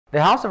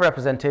The House of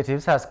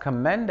Representatives has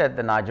commended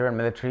the Nigerian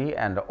military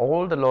and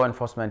all the law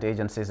enforcement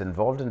agencies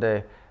involved in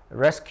the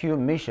rescue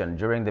mission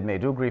during the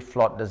Maiduguri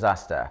flood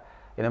disaster.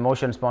 In a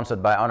motion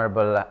sponsored by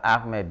Honorable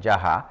Ahmed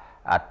Jaha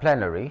at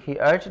plenary, he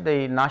urged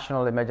the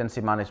National Emergency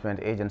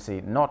Management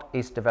Agency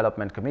Northeast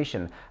Development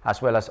Commission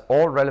as well as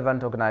all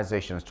relevant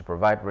organizations to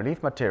provide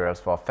relief materials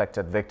for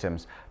affected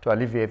victims to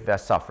alleviate their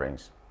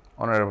sufferings.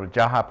 Honorable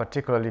Jaha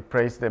particularly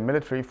praised the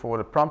military for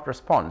the prompt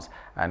response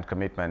and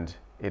commitment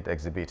it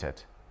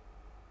exhibited.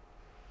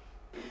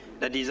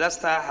 The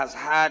disaster has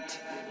had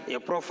a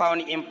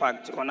profound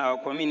impact on our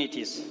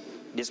communities,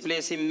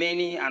 displacing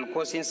many and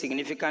causing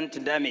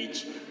significant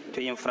damage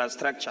to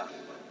infrastructure.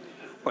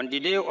 On the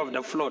day of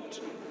the flood,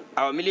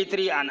 our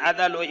military and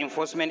other law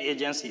enforcement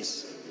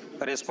agencies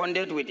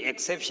responded with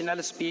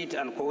exceptional speed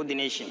and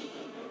coordination.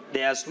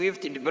 Their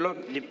swift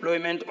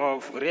deployment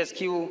of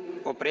rescue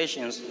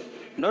operations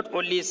not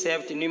only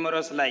saved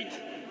numerous lives,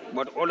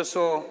 but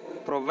also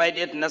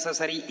provided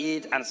necessary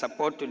aid and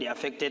support to the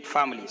affected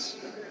families.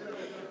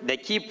 The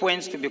key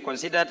points to be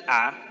considered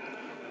are: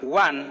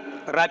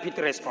 1. Rapid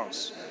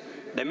response.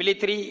 The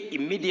military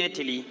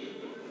immediately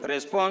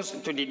response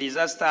to the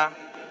disaster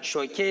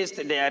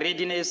showcased their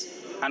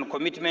readiness and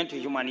commitment to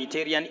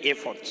humanitarian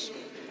efforts,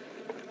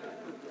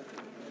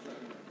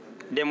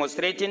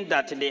 demonstrating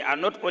that they are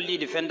not only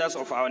defenders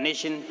of our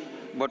nation,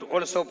 but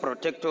also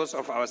protectors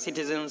of our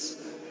citizens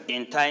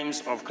in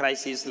times of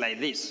crisis like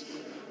this.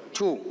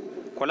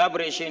 2.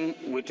 Collaboration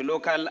with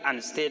local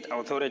and state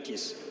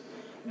authorities.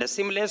 The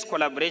seamless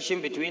collaboration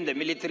between the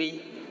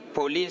military,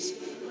 police,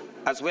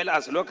 as well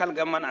as local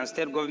government and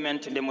state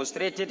government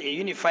demonstrated a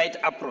unified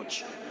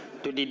approach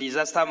to the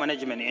disaster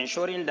management,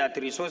 ensuring that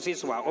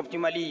resources were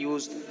optimally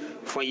used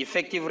for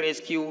effective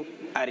rescue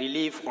and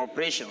relief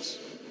operations.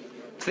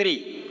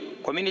 3.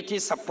 Community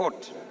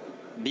support.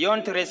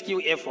 Beyond rescue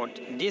effort,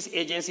 these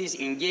agencies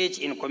engage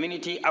in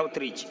community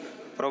outreach,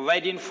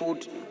 providing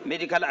food,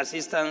 medical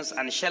assistance,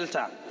 and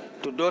shelter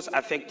to those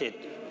affected,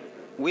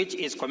 which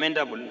is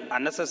commendable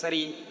and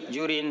necessary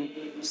during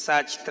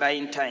such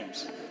trying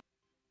times.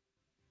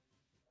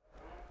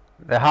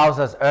 The House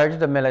has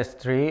urged the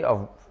Ministry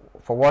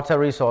for Water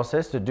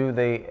Resources to do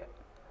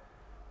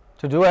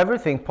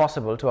everything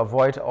possible to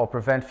avoid or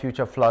prevent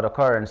future flood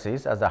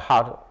occurrences, as the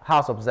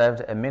House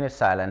observed a minute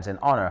silence in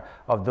honor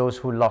of those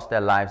who lost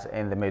their lives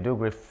in the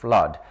Maiduguri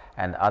flood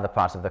and other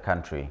parts of the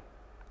country.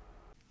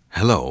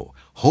 Hello,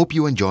 hope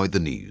you enjoyed the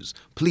news.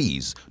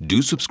 Please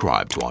do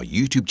subscribe to our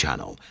YouTube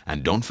channel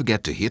and don't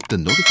forget to hit the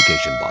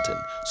notification button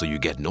so you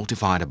get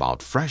notified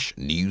about fresh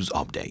news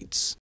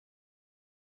updates.